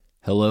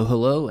Hello,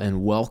 hello,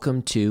 and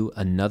welcome to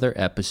another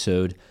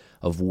episode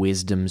of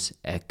Wisdom's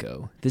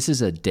Echo. This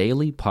is a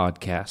daily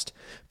podcast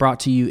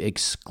brought to you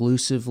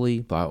exclusively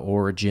by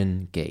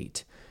Origin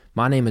Gate.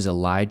 My name is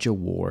Elijah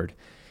Ward,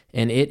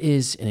 and it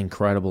is an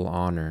incredible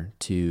honor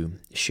to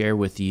share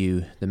with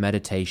you the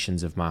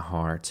meditations of my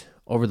heart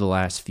over the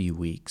last few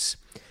weeks.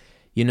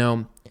 You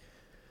know,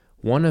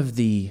 one of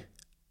the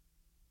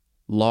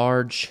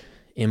large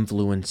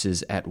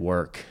influences at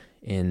work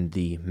in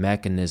the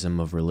mechanism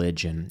of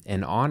religion,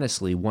 and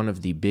honestly, one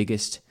of the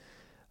biggest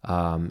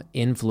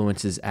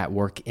influences at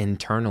work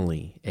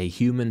internally, a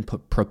human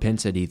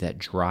propensity that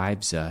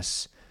drives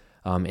us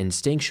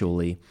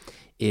instinctually,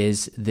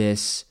 is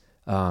this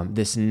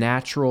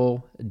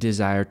natural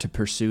desire to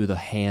pursue the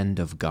hand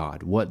of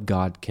God, what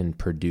God can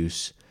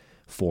produce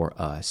for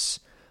us.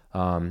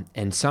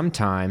 And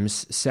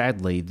sometimes,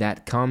 sadly,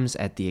 that comes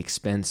at the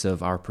expense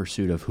of our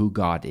pursuit of who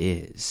God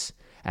is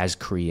as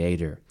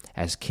creator,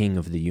 as king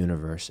of the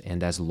universe,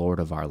 and as Lord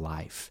of our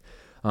life.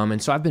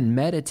 And so I've been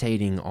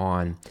meditating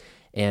on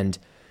and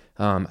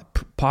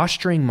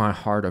posturing my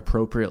heart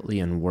appropriately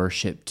in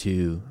worship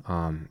to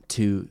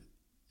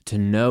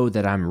know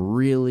that I'm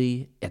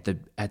really at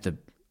the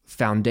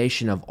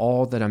foundation of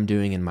all that I'm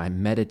doing in my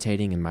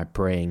meditating and my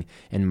praying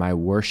and my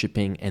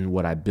worshiping and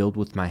what I build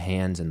with my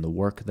hands and the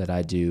work that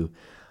I do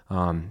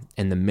and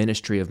the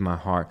ministry of my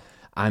heart.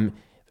 I'm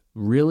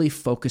really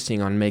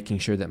focusing on making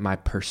sure that my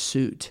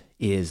pursuit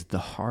is the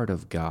heart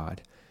of God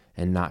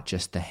and not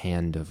just the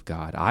hand of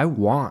God. I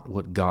want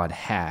what God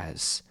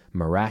has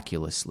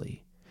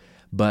miraculously,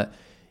 but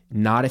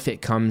not if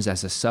it comes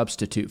as a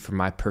substitute for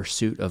my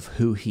pursuit of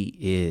who He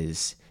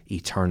is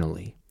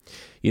eternally.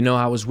 You know,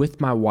 I was with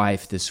my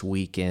wife this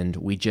weekend.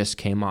 We just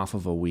came off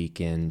of a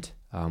weekend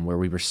where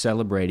we were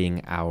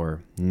celebrating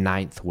our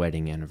 9th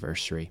wedding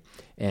anniversary.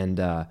 And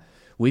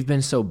we've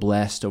been so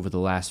blessed over the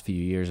last few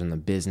years in the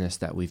business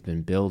that we've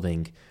been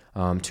building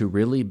to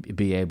really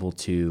be able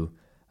to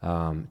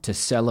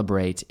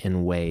celebrate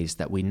in ways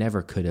that we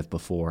never could have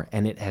before,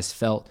 and it has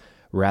felt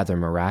rather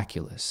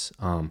miraculous.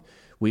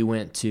 We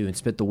went to and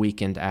spent the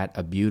weekend at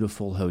a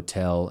beautiful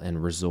hotel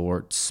and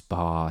resort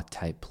spa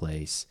type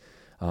place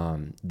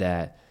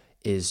that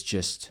is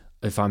just,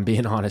 if I'm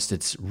being honest,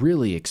 it's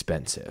really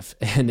expensive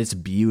and it's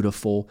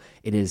beautiful.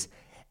 It is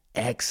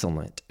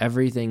excellent.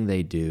 Everything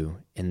they do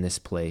in this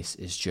place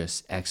is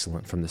just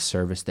excellent, from the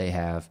service they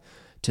have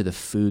to the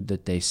food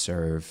that they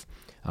serve,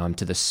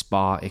 to the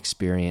spa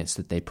experience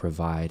that they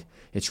provide.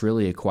 It's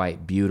really a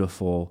quite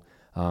beautiful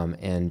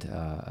and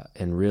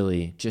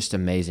really just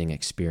amazing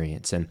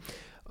experience. And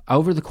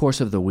over the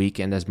course of the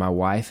weekend, as my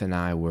wife and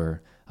I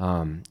were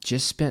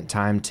just spent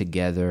time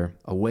together,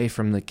 away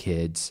from the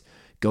kids,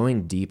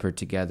 going deeper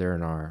together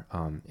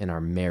in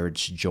our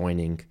marriage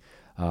joining.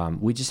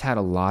 We just had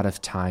a lot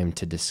of time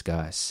to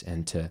discuss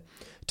and to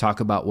talk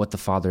about what the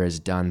Father has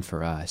done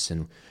for us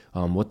and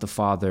what the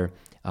Father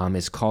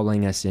is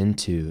calling us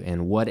into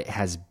and what it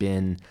has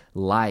been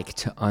like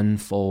to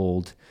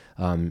unfold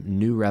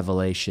new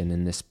revelation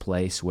in this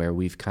place where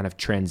we've kind of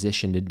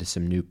transitioned into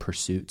some new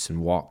pursuits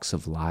and walks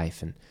of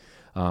life. And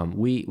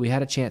we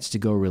had a chance to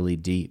go really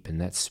deep, and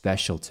that's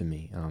special to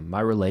me.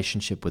 My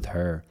relationship with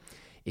her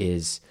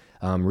is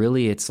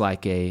really, it's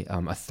like a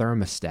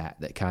thermostat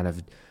that kind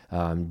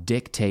of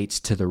dictates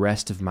to the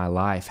rest of my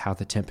life how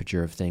the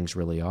temperature of things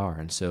really are.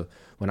 And so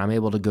when I'm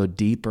able to go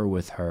deeper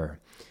with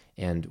her,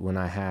 and when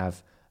I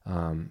have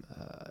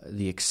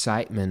the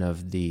excitement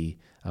of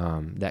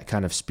that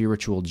kind of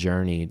spiritual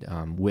journey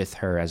with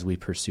her as we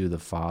pursue the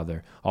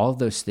Father, all of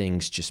those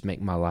things just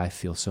make my life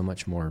feel so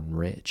much more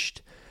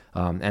enriched.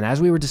 And as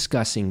we were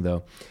discussing,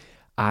 though,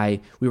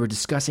 we were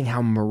discussing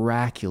how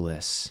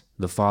miraculous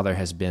the Father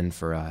has been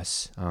for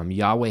us.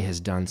 Yahweh has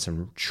done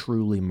some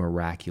truly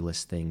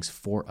miraculous things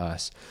for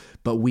us,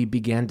 but we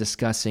began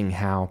discussing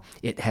how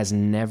it has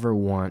never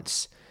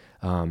once,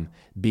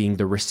 being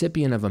the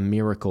recipient of a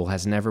miracle,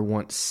 has never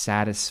once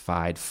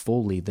satisfied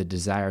fully the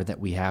desire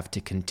that we have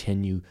to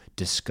continue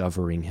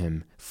discovering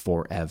Him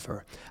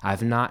forever.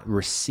 I've not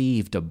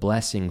received a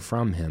blessing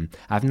from Him.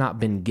 I've not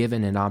been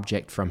given an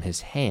object from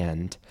His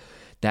hand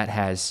that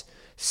has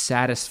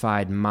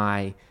satisfied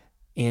my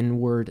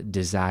inward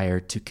desire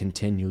to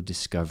continue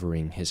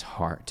discovering His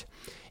heart.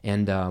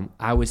 And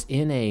I was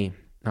in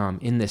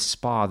this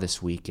spa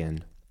this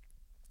weekend,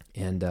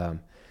 and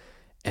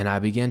I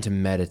began to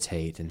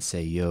meditate and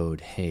say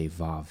Yod Hey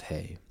Vav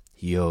Hey,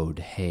 Yod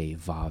Hey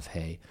Vav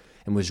Hey,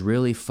 and was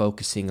really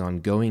focusing on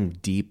going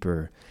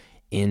deeper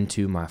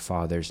into my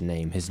Father's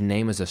name. His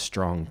name is a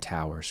strong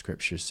tower,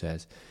 Scripture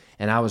says.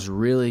 And I was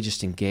really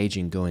just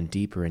engaging, going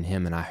deeper in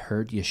Him, and I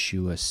heard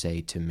Yeshua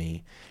say to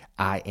me,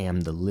 I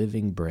am the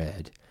living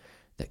bread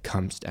that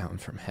comes down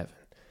from heaven.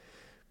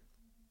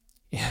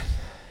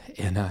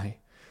 And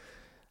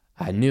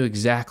I knew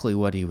exactly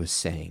what He was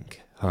saying.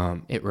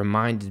 It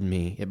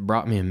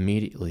brought me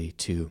immediately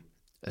to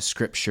a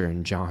scripture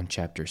in John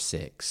chapter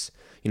 6.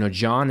 You know,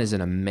 John is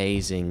an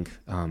amazing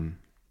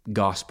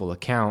gospel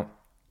account.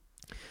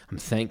 I'm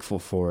thankful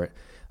for it.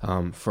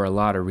 for a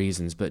lot of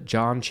reasons, but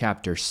John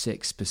chapter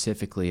 6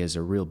 specifically is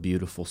a real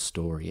beautiful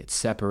story. It's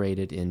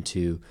separated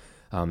into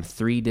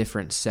three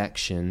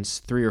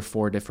or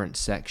four different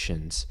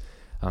sections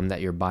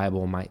that your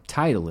Bible might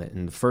title it.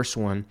 And the first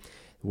one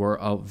we're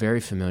all very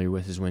familiar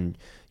with is when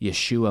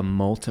Yeshua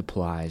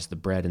multiplies the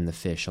bread and the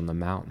fish on the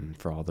mountain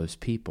for all those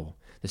people.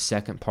 The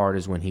second part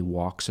is when he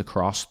walks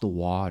across the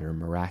water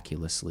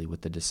miraculously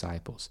with the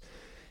disciples.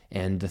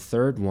 And the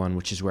third one,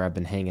 which is where I've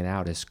been hanging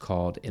out, is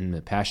called, in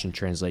the Passion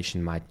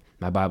Translation, my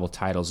Bible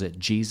titles it,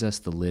 Jesus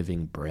the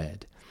Living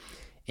Bread.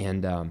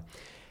 And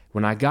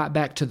when I got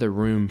back to the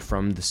room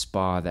from the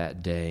spa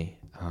that day,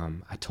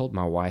 I told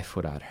my wife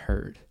what I'd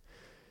heard.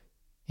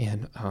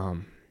 And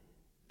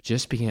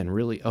just began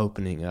really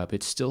opening up.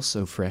 It's still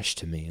so fresh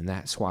to me, and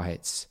that's why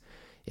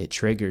it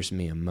triggers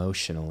me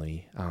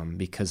emotionally,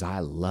 because I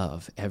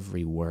love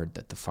every word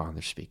that the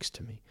Father speaks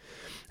to me.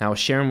 And I was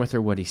sharing with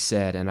her what he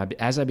said, and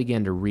as I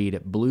began to read,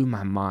 it blew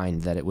my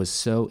mind that it was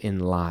so in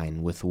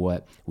line with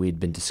what we'd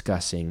been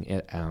discussing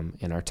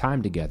in our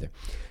time together.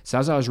 So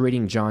as I was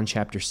reading John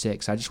chapter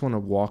 6, I just want to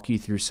walk you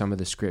through some of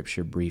the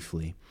scripture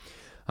briefly.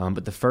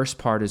 But the first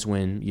part is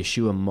when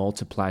Yeshua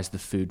multiplies the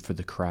food for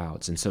the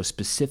crowds. And so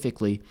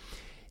specifically,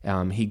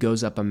 he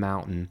goes up a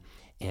mountain,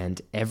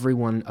 and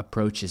everyone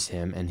approaches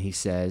him, and he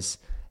says,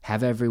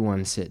 have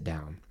everyone sit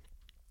down.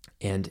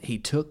 And he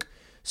took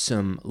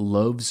some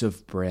loaves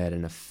of bread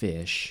and a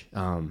fish,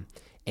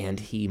 and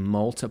he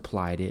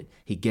multiplied it.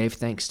 He gave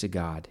thanks to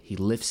God. He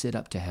lifts it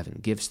up to heaven,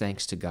 gives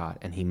thanks to God,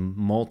 and he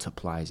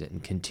multiplies it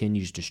and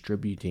continues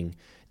distributing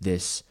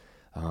this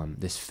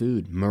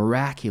food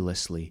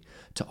miraculously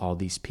to all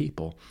these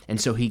people.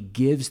 And so he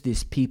gives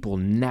these people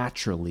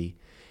naturally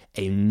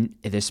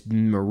this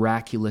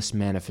miraculous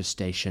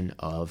manifestation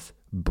of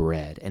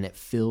bread, and it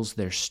fills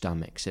their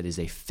stomachs. It is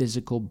a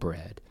physical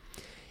bread.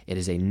 It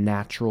is a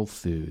natural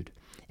food,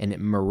 and it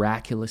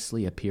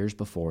miraculously appears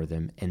before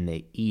them, and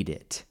they eat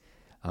it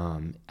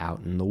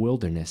out in the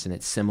wilderness. And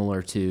it's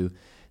similar to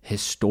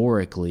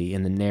historically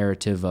in the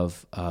narrative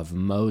of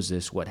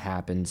Moses, what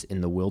happens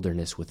in the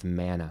wilderness with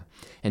manna.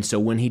 And so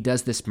when he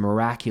does this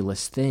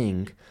miraculous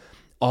thing,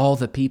 all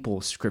the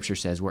people, Scripture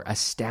says, were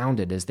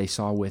astounded as they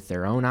saw with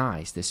their own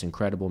eyes this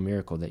incredible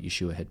miracle that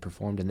Yeshua had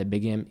performed. And they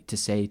began to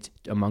say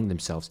among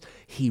themselves,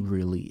 he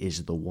really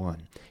is the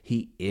one.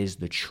 He is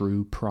the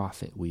true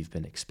prophet we've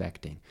been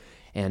expecting.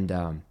 And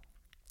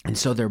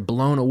so they're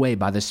blown away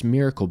by this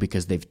miracle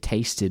because they've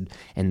tasted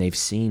and they've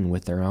seen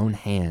with their own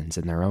hands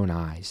and their own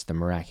eyes the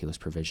miraculous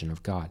provision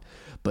of God.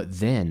 But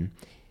then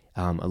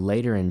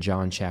later in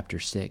John chapter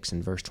 6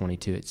 and verse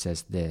 22, it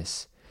says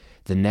this,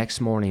 the next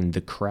morning, the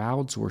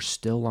crowds were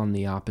still on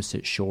the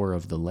opposite shore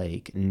of the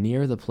lake,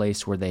 near the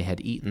place where they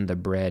had eaten the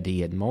bread he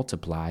had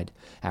multiplied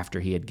after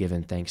he had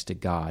given thanks to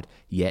God.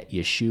 Yet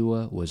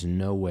Yeshua was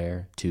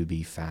nowhere to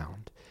be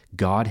found.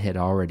 God had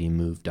already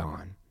moved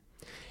on.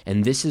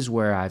 And this is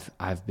where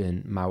I've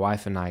been, my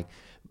wife and I,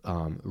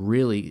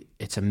 really,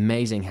 it's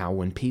amazing how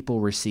when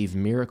people receive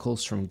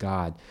miracles from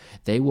God,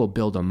 they will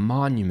build a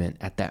monument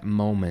at that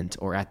moment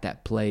or at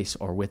that place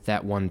or with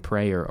that one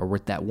prayer or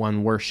with that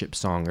one worship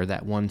song or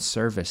that one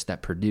service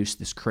that produced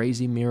this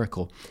crazy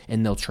miracle,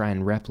 and they'll try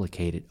and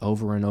replicate it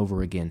over and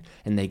over again,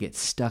 and they get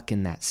stuck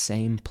in that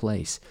same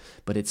place.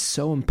 But it's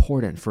so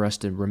important for us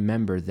to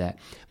remember that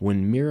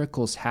when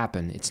miracles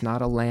happen, it's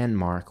not a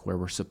landmark where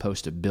we're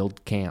supposed to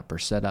build camp or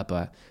set up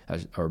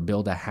or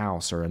build a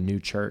house or a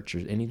new church or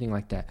anything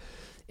like that.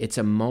 It's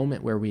a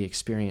moment where we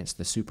experience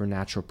the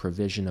supernatural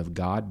provision of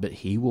God, but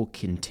he will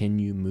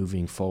continue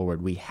moving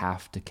forward. We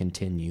have to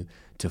continue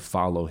to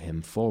follow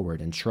him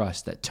forward and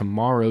trust that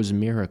tomorrow's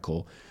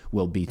miracle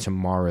will be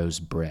tomorrow's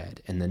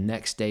bread, and the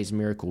next day's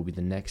miracle will be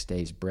the next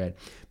day's bread.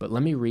 But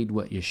let me read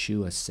what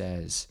Yeshua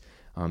says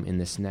in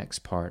this next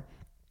part.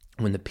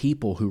 When the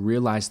people who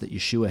realized that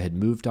Yeshua had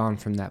moved on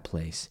from that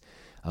place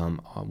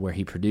where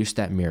he produced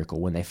that miracle,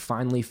 when they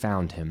finally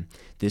found him,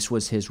 this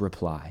was his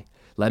reply.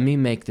 Let me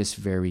make this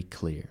very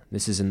clear.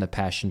 This is in the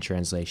Passion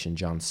Translation,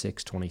 John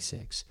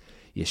 6:26.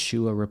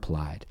 Yeshua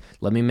replied,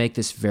 let me make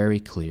this very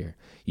clear.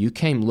 You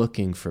came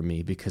looking for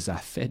me because I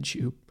fed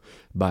you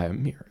by a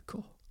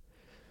miracle,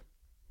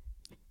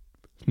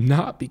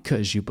 not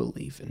because you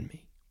believe in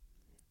me.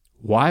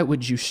 Why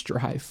would you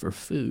strive for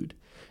food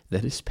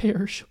that is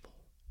perishable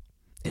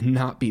and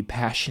not be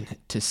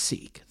passionate to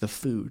seek the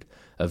food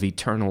of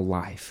eternal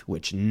life,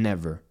 which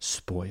never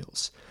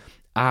spoils?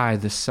 I,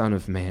 the Son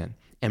of Man,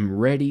 am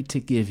ready to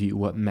give you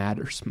what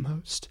matters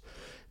most.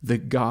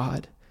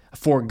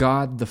 For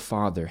God the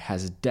Father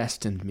has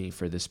destined me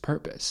for this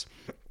purpose.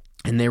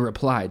 And they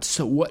replied,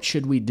 so what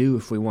should we do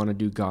if we want to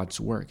do God's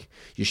work?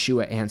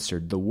 Yeshua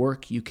answered, the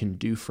work you can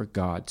do for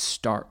God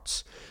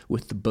starts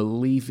with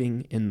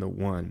believing in the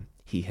one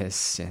he has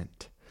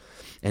sent.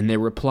 And they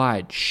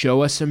replied,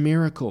 "Show us a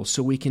miracle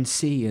so we can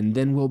see, and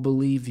then we'll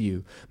believe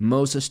you.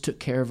 Moses took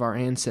care of our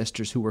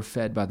ancestors who were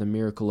fed by the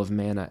miracle of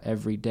manna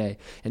every day."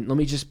 And let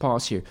me just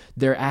pause here.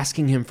 They're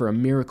asking him for a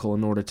miracle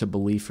in order to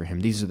believe for him.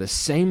 These are the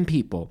same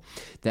people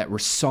that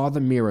saw the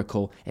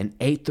miracle and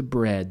ate the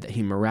bread that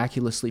he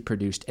miraculously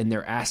produced, and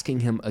they're asking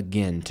him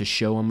again to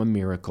show him a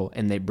miracle,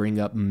 and they bring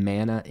up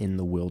manna in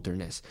the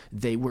wilderness.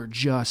 They were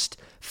just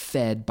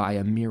fed by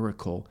a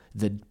miracle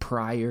the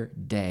prior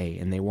day,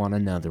 and they want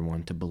another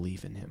one to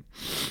believe in him.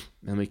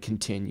 Let me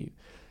continue.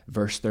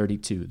 Verse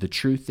 32, "The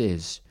truth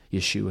is,"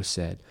 Yeshua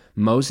said,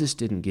 "Moses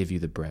didn't give you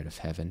the bread of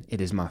heaven. It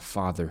is my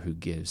Father who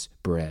gives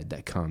bread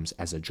that comes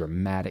as a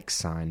dramatic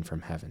sign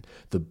from heaven.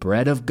 The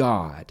bread of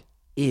God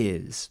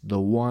is the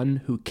one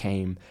who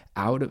came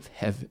out of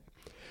heaven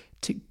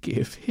to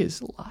give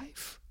his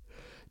life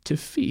to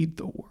feed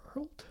the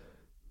world."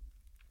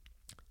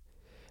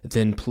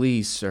 "Then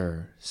please,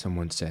 sir,"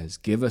 someone says,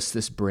 "give us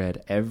this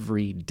bread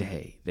every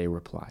day," they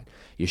replied.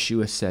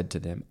 Yeshua said to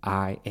them,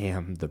 "I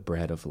am the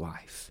bread of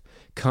life.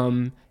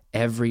 Come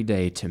every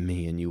day to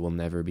me and you will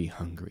never be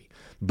hungry.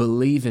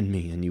 Believe in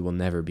me and you will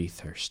never be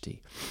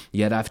thirsty.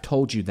 Yet I've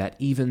told you that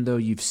even though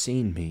you've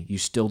seen me, you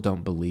still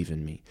don't believe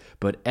in me.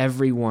 But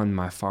everyone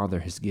my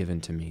Father has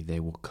given to me, they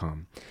will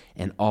come.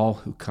 And all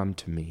who come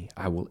to me,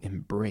 I will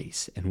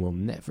embrace and will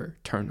never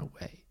turn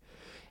away.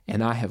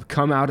 And I have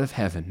come out of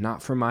heaven,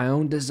 not for my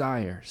own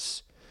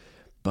desires,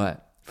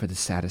 but for the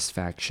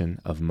satisfaction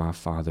of my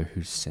Father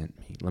who sent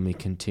me." Let me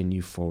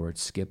continue forward,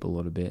 skip a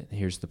little bit.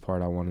 Here's the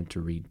part I wanted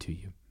to read to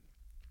you.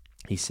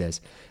 He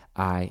says,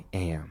 "I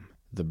am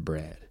the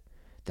bread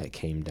that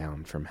came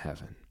down from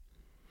heaven."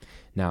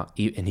 Now,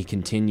 and he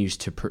continues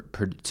to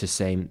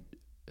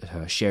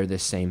share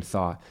this same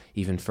thought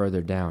even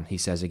further down. He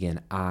says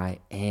again, "I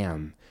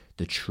am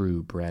the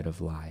true bread of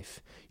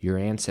life. Your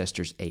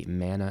ancestors ate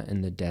manna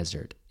in the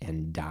desert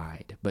and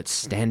died. But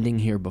standing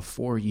here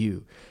before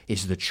you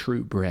is the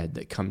true bread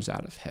that comes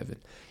out of heaven.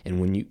 And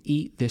when you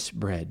eat this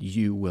bread,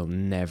 you will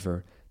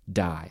never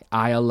die.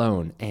 I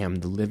alone am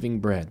the living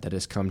bread that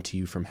has come to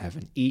you from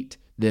heaven. Eat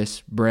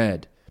this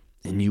bread,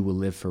 and you will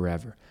live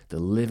forever. The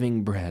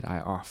living bread I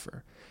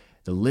offer,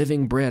 the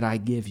living bread I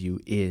give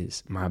you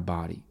is my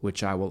body,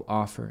 which I will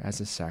offer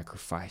as a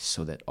sacrifice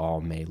so that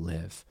all may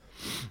live."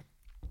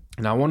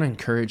 And I want to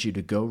encourage you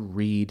to go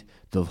read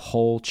the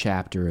whole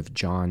chapter of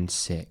John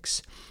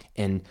 6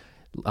 and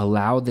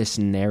allow this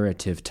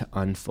narrative to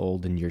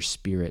unfold in your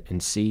spirit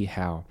and see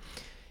how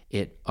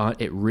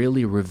it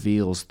really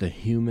reveals the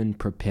human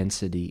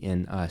propensity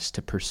in us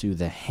to pursue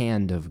the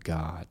hand of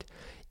God,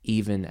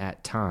 even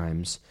at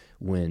times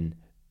when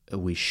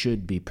we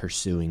should be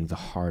pursuing the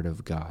heart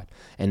of God.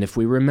 And if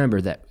we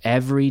remember that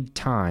every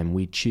time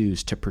we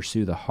choose to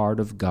pursue the heart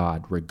of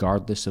God,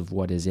 regardless of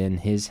what is in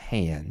his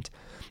hand,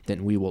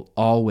 then we will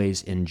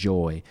always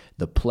enjoy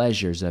the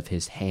pleasures of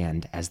his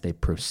hand as they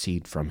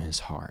proceed from his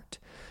heart.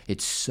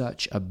 It's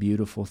such a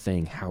beautiful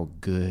thing how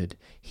good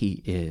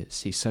he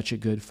is. He's such a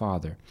good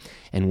Father.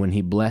 And when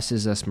he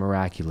blesses us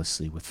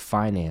miraculously with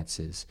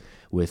finances,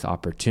 with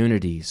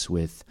opportunities,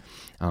 with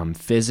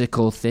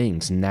physical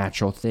things,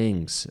 natural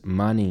things,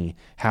 money,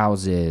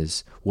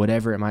 houses,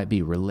 whatever it might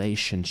be,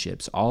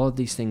 relationships, all of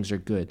these things are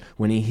good.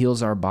 When he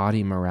heals our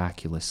body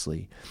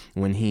miraculously,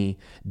 when he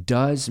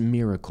does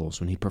miracles,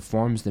 when he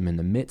performs them in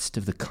the midst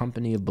of the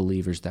company of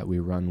believers that we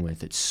run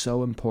with, it's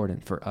so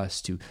important for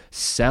us to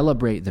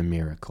celebrate the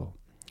miracle.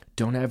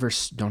 Don't ever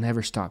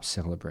stop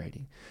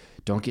celebrating.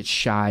 Don't get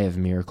shy of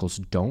miracles.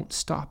 Don't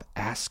stop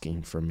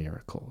asking for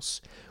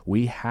miracles.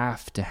 We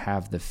have to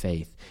have the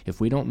faith. If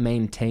we don't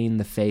maintain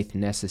the faith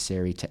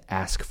necessary to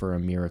ask for a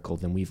miracle,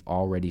 then we've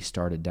already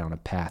started down a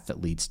path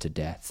that leads to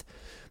death.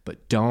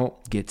 But don't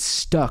get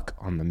stuck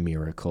on the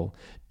miracle.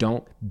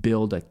 Don't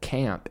build a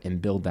camp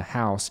and build a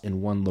house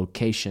in one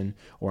location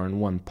or in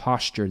one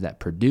posture that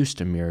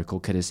produced a miracle,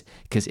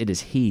 because it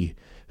is he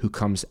who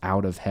comes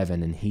out of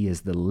heaven, and he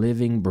is the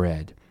living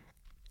bread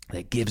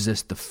that gives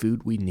us the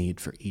food we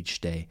need for each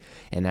day.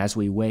 And as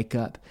we wake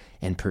up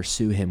and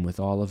pursue him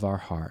with all of our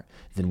heart,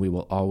 then we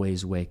will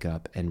always wake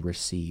up and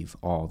receive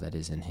all that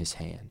is in his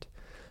hand.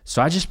 So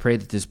I just pray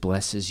that this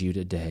blesses you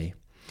today.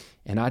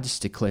 And I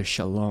just declare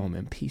shalom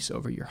and peace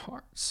over your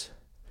hearts.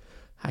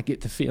 I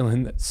get the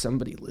feeling that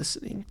somebody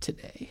listening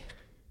today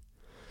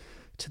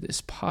to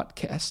this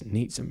podcast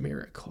needs a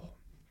miracle.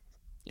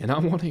 And I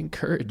want to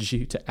encourage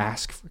you to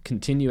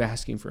continue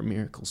asking for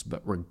miracles,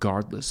 but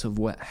regardless of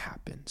what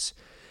happens,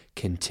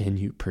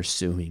 continue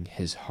pursuing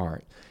his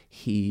heart.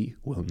 He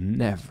will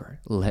never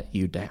let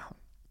you down.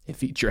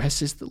 If he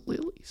dresses the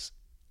lilies,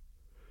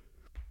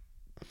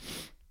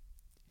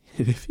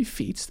 and if he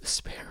feeds the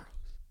sparrows,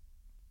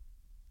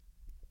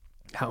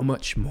 how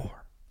much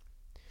more?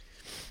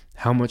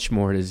 How much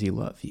more does he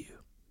love you?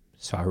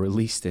 So I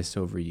release this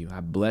over you.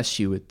 I bless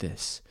you with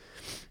this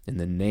in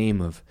the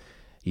name of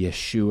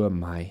Yeshua,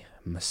 my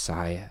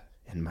Messiah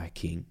and my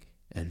King,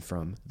 and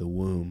from the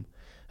womb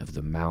of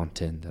the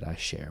mountain that I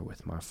share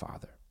with my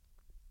Father.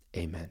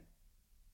 Amen.